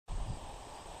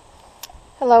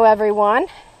Hello everyone.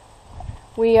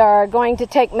 We are going to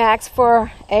take Max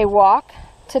for a walk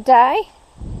today.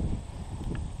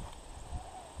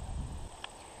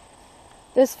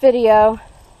 This video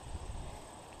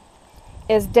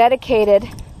is dedicated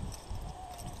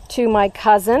to my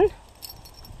cousin,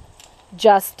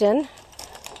 Justin,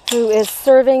 who is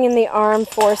serving in the armed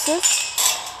forces.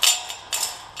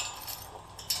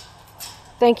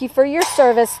 Thank you for your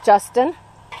service, Justin.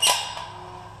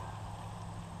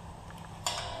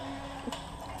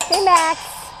 Hey, Max.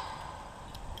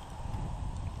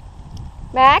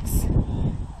 Max,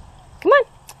 come on.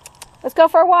 Let's go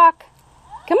for a walk.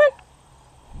 Come on.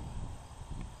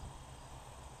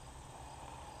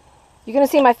 You're going to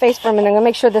see my face for a minute. I'm going to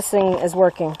make sure this thing is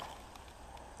working.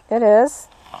 It is.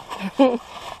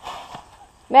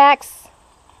 Max,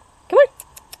 come on.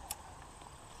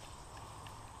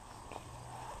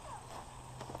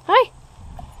 Hi.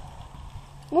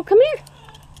 Well, come here.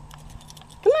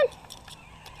 Come on.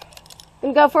 You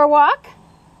want to go for a walk?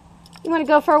 You want to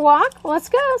go for a walk? Well, let's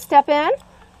go. Step in.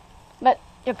 But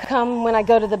you'll come when I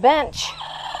go to the bench.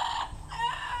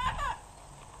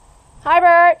 Hi,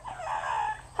 Bert.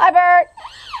 Hi, Bert.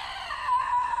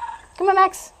 Come on,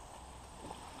 Max.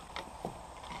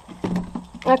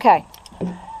 Okay.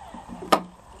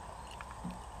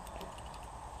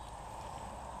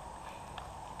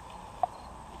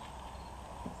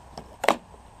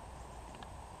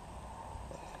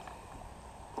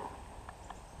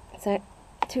 Is that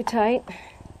too tight?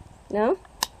 No?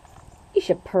 You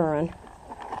should purring.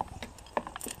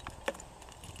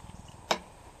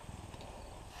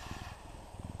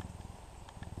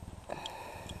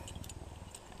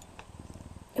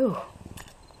 Ooh.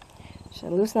 Should I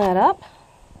loosen that up?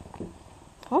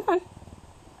 Hold on.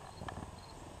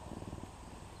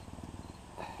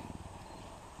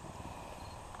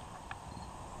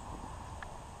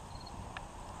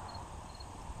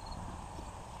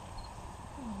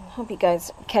 Hope you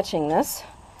guys are catching this.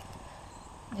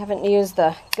 I haven't used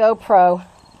the GoPro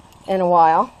in a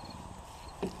while.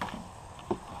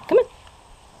 Come on.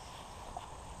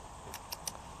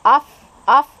 Off,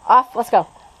 off, off. Let's go.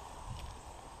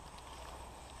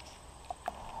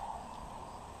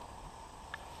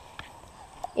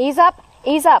 Ease up,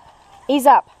 ease up, ease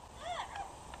up.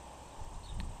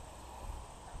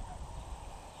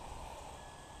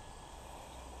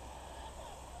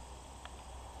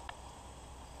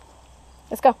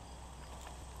 Let's go.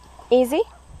 Easy,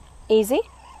 easy,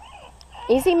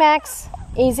 easy, Max,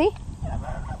 easy.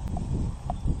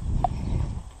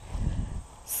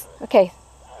 Okay,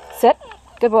 sit.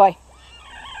 Good boy.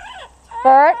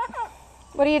 Bert,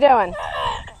 what are you doing?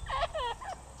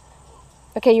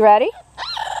 Okay, you ready?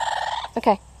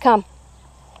 Okay, come.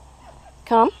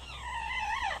 Come.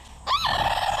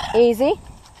 Easy.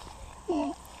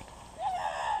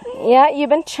 Yeah, you've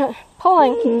been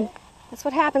pulling. That's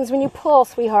what happens when you pull,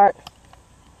 sweetheart.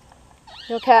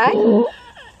 You okay?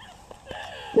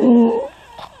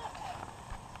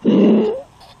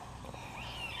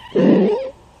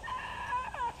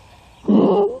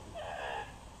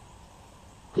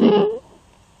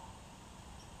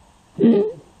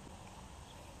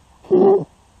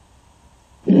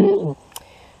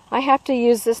 I have to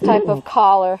use this type of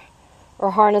collar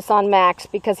or harness on Max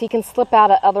because he can slip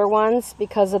out of other ones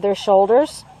because of their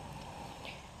shoulders.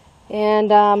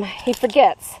 And he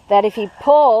forgets that if he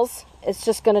pulls, it's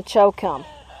just going to choke him.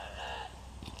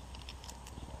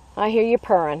 I hear you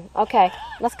purring. Okay,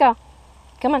 let's go.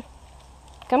 Come on.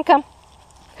 Come, come.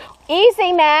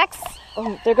 Easy, Max.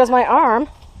 Oh, there goes my arm.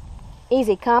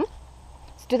 Easy, come.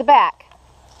 Let's do the back.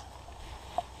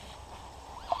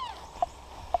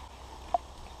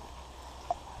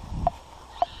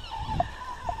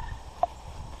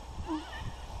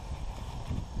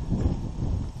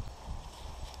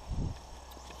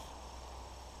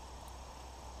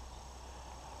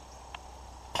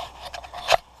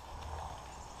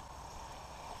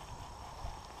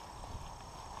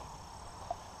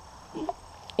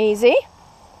 Easy.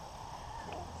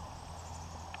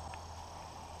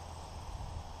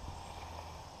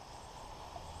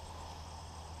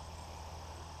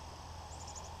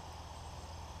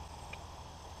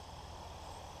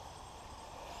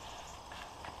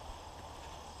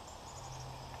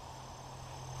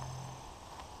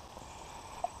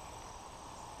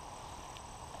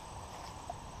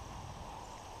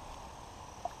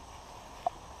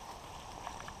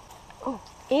 Oh,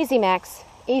 easy, Max.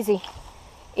 Easy.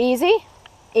 Easy.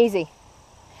 Easy.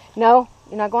 No,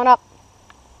 you're not going up.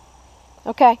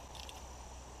 Okay.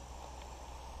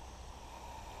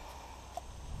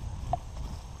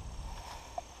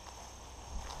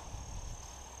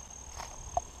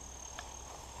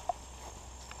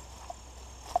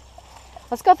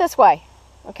 Let's go this way.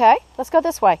 Okay? Let's go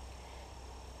this way.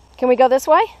 Can we go this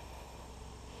way?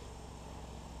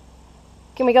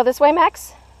 Can we go this way,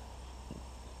 Max?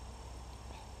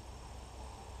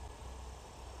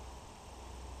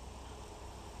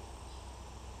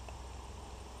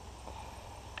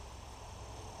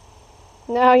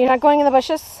 No, you're not going in the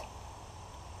bushes.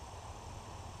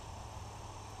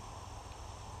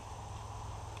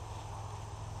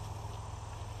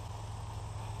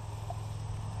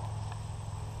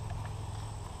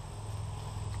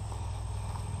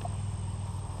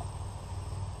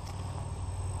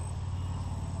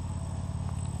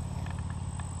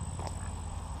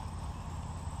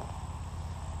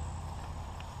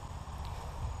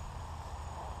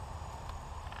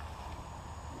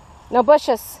 No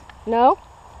bushes. No.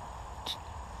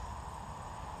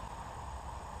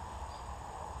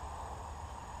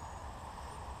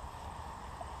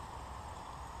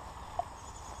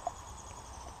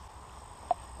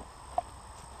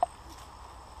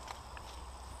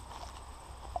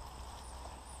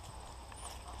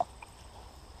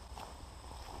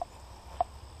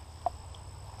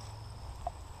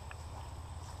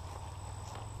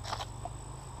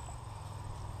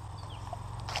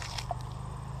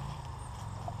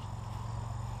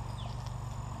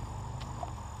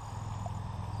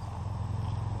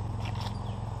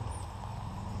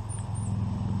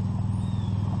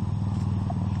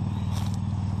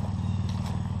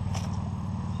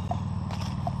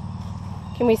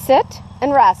 Can we sit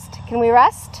and rest? Can we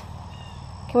rest?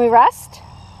 Can we rest?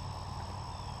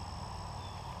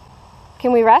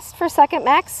 Can we rest for a second,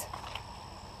 Max?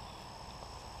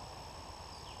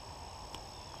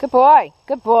 Good boy.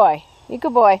 Good boy. You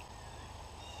good boy.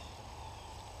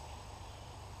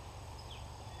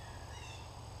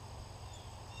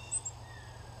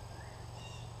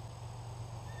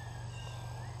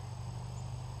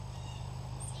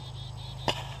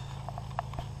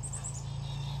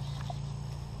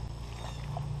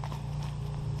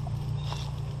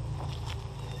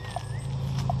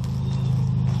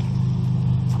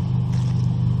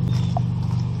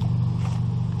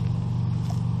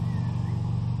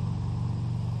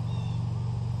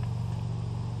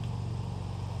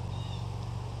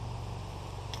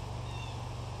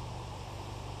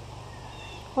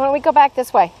 Why don't we go back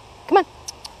this way? Come on.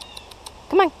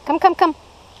 Come on. Come, come, come.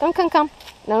 Come, come, come.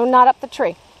 No, not up the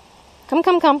tree. Come,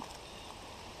 come, come.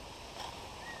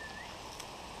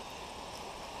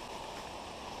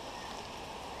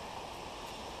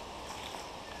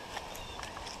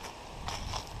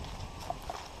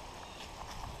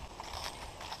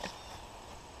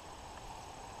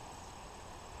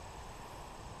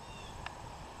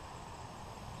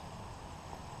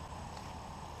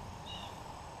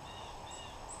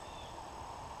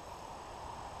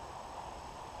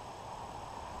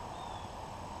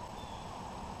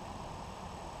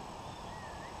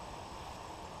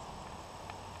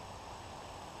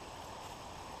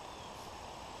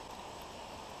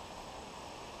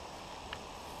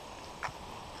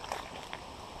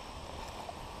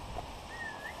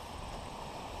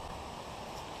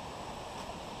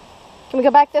 Can we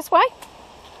go back this way?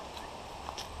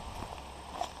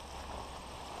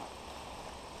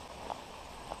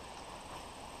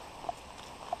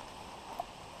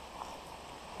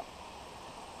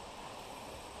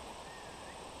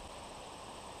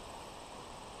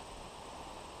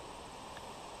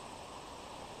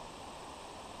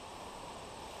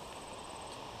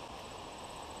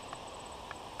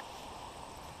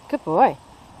 Good boy.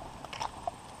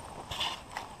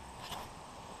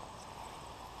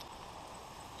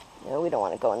 No, we don't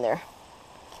want to go in there.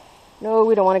 No,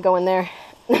 we don't want to go in there.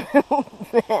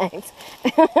 Thanks.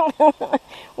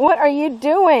 What are you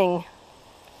doing?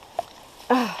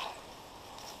 Ugh.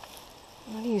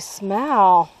 What do you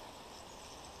smell?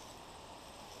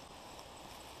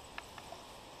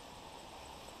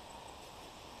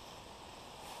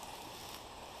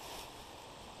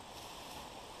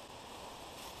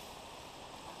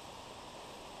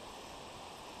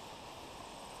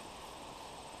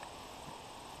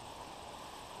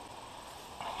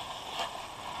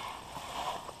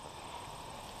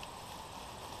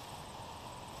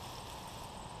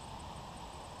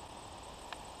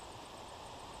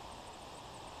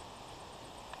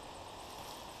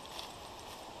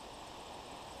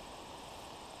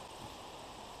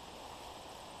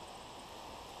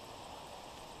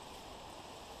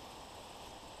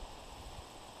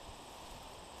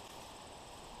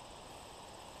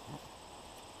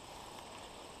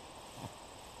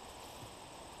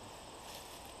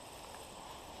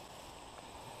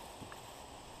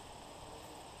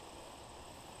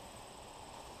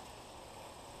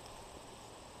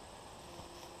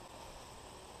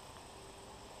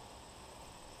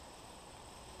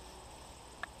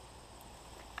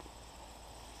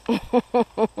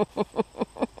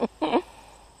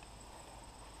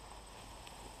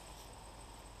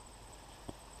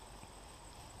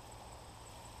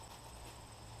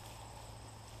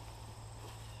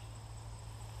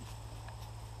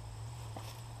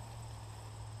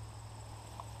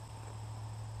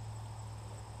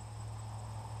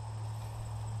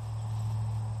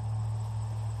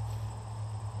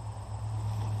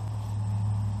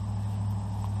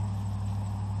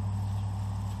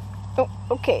 Oh,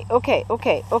 okay, okay,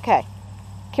 okay, okay.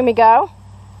 Can we go?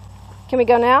 Can we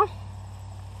go now?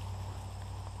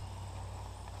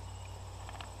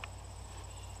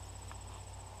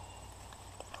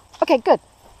 Okay, good.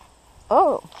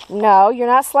 Oh, no, you're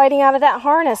not sliding out of that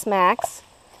harness, Max.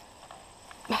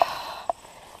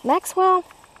 Maxwell?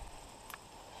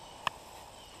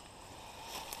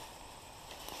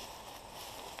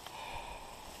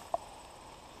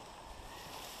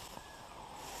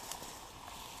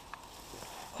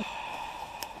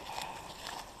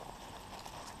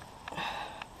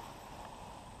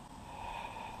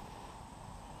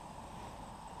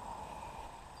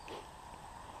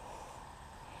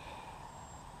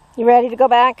 You ready to go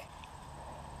back?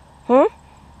 Hmm?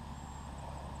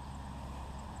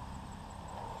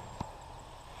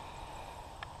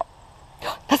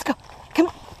 Let's go. Come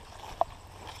on.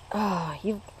 Oh,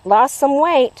 you've lost some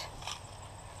weight.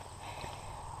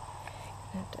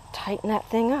 You have to tighten that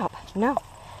thing up. No.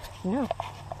 No.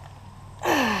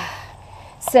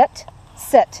 Sit.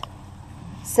 Sit.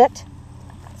 Sit.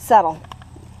 Settle.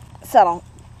 Settle.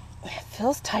 It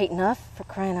feels tight enough, for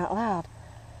crying out loud.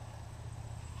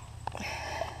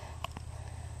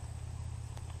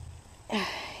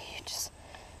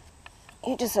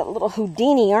 You're just a little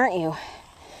Houdini, aren't you?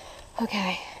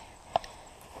 Okay.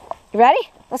 You ready?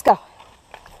 Let's go.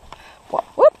 Whoop,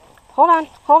 whoop. Hold on,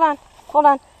 hold on, hold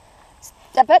on.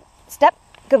 Step it, step.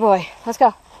 Good boy. Let's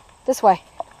go. This way.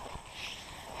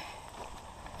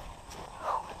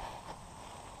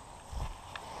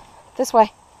 This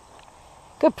way.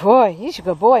 Good boy. You're a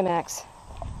good boy, Max.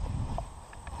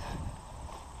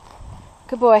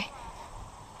 Good boy.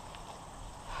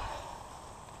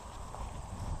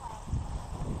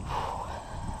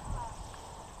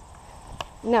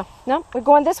 No, no, we're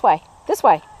going this way. This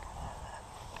way.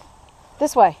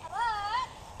 This way.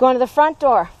 Going to the front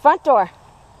door. Front door.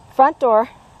 Front door.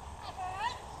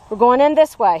 We're going in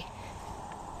this way.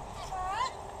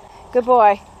 Good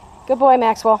boy. Good boy,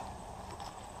 Maxwell.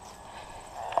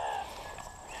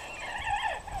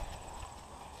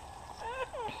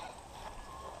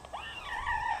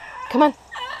 Come on.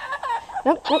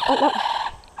 Nope, nope, nope, nope.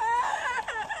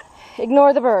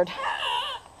 Ignore the bird.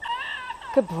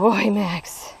 Good boy,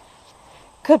 Max.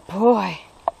 Good boy.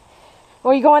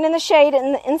 Well, you're going in the shade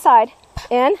inside.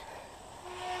 In.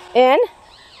 In.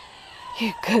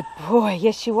 You good boy.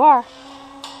 Yes, you are.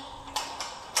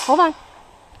 Hold on.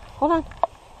 Hold on.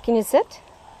 Can you sit?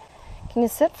 Can you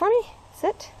sit for me?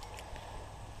 Sit.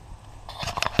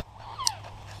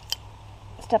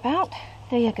 Step out.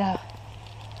 There you go.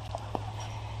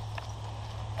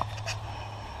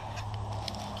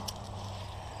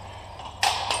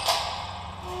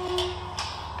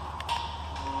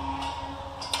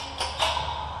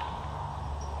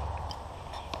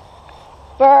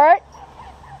 Bert.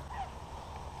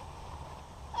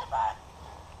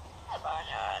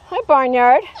 Hi,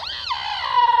 Barnyard.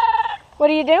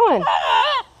 What are you doing?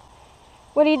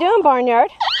 What are you doing, Barnyard?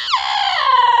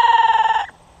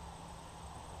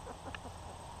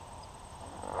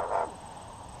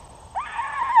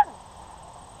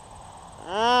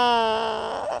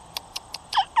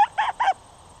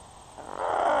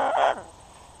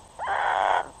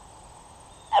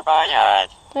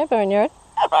 Hi, Barnyard.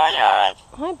 Barnyard.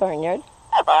 Hi, Barnyard.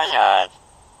 Barnyard.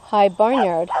 Hi,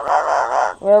 Barnyard.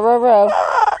 Row, row, row.